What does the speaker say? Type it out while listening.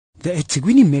The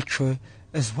eThekwini Metro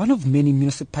is one of many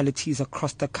municipalities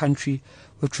across the country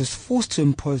which was forced to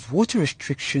impose water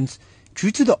restrictions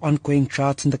due to the ongoing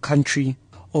drought in the country.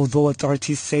 Although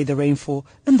authorities say the rainfall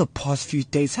in the past few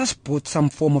days has brought some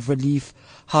form of relief,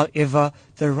 however,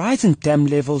 the rise in dam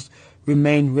levels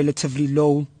remain relatively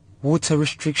low. Water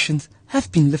restrictions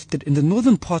have been lifted in the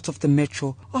northern part of the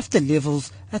metro after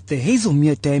levels at the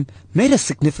Hazelmere Dam made a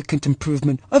significant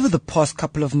improvement over the past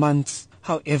couple of months.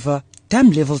 However,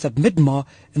 dam levels at Midmar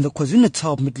in the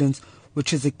KwaZulu-Natal Midlands,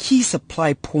 which is a key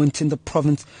supply point in the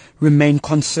province, remain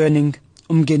concerning.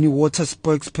 Umgeni Water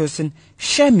spokesperson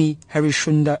Shami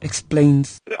Harishunda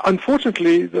explains.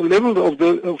 Unfortunately, the level of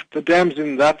the dams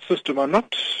in that system are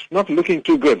not looking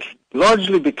too good,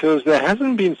 largely because there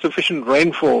hasn't been sufficient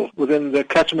rainfall within the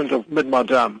catchment of Midmar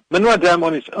Dam. Midmar Dam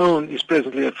on its own is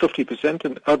presently at 50%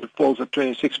 and outfalls at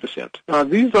 26%. Now,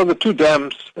 these are the two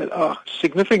dams that are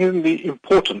significantly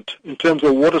important in terms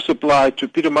of water supply to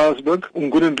Pietermaritzburg,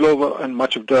 Umguni-Ndlovu and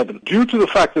much of Durban. Due to the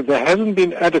fact that there hasn't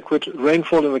been adequate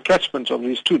rainfall in the catchments of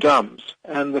these two dams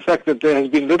and the fact that there has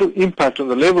been little impact on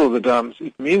the level of the dams,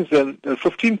 it means then that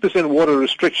 15% water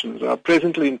restrictions are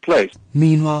presently in place.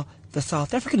 Meanwhile, the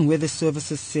South African Weather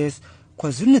Services says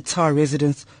KwaZulu-Natal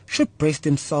residents should brace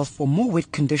themselves for more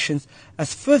wet conditions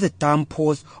as further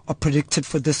downpours are predicted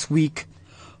for this week.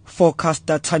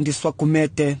 Forecaster Thandiswa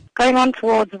Kumete. Going on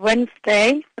towards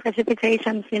Wednesday,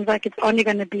 precipitation seems like it's only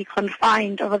going to be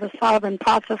confined over the southern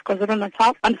parts of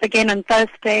KwaZulu-Natal. Once again on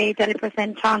Thursday,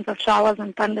 30% chance of showers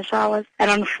and thunder showers.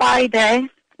 And on Friday,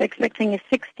 we're expecting a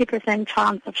 60%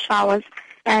 chance of showers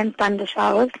and thunder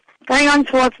showers. Going on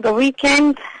towards the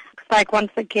weekend, looks like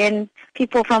once again,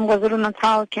 people from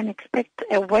KwaZulu-Natal can expect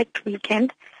a wet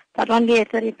weekend, but only a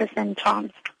 30%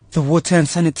 chance. The Water and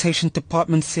Sanitation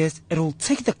Department says it will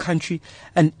take the country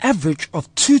an average of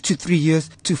 2 to 3 years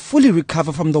to fully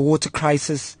recover from the water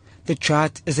crisis. The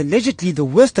drought is allegedly the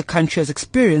worst the country has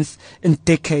experienced in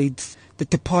decades. The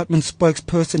department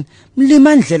spokesperson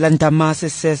Mlimandlela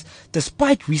Ndamase says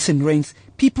despite recent rains,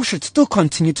 people should still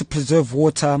continue to preserve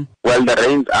water. Well, the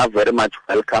rains are very much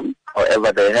welcome.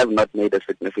 However, they have not made a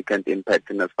significant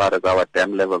impact in as far as our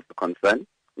dam levels are concerned.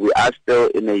 We are still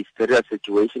in a serious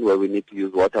situation where we need to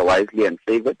use water wisely and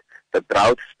save it. The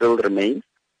drought still remains.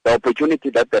 The opportunity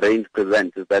that the rains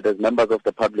present is that as members of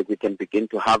the public, we can begin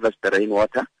to harvest the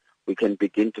rainwater. We can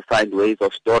begin to find ways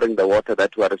of storing the water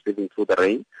that we are receiving through the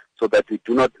rain so that we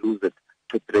do not lose it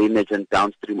to drainage and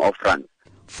downstream off-runs.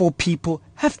 4 people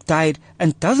have died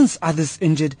and dozens others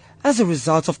injured as a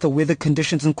result of the weather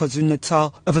conditions in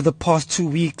KwaZulu-Natal over the past 2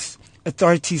 weeks.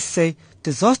 Authorities say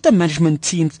disaster management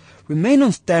teams remain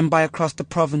on standby across the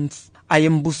province. I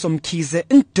am Mbuso Mkhize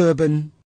in Durban.